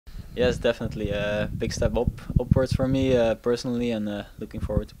Yes, definitely a big step upwards for me personally, and looking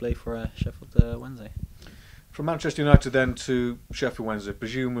forward to play for Sheffield Wednesday. From Manchester United then to Sheffield Wednesday,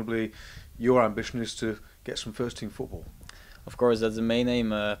 presumably your ambition is to get some first team football. Of course, that's the main aim.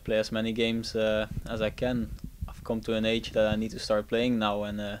 Play as many games as I can. I've come to an age that I need to start playing now,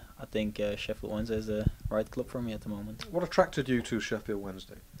 and I think Sheffield Wednesday is the right club for me at the moment. What attracted you to Sheffield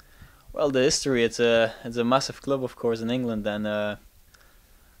Wednesday? Well, the history. It's a massive club, of course, in England, and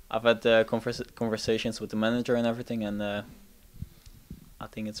I've had conversations with the manager and everything, and I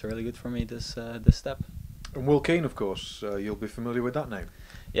think it's really good for me this step. And Will Keane, of course, you'll be familiar with that name.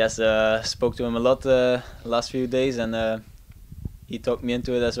 Yes, spoke to him a lot last few days, and he talked me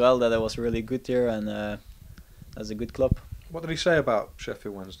into it as well. That it was really good here, and that's a good club. What did he say about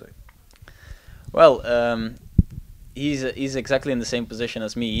Sheffield Wednesday? Well, he's exactly in the same position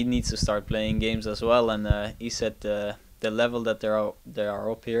as me. He needs to start playing games as well, and he said the level that they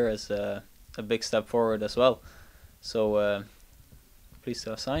are up here is a big step forward as well. So pleased to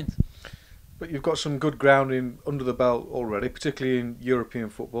have signed. But you've got some good grounding under the belt already, particularly in European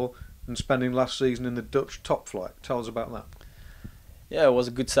football, and spending last season in the Dutch top flight. Tell us about that. Yeah, it was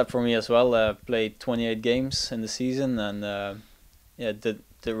a good step for me as well. Played 28 games in the season, and yeah, did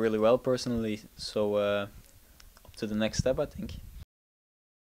really well personally. So up to the next step, I think.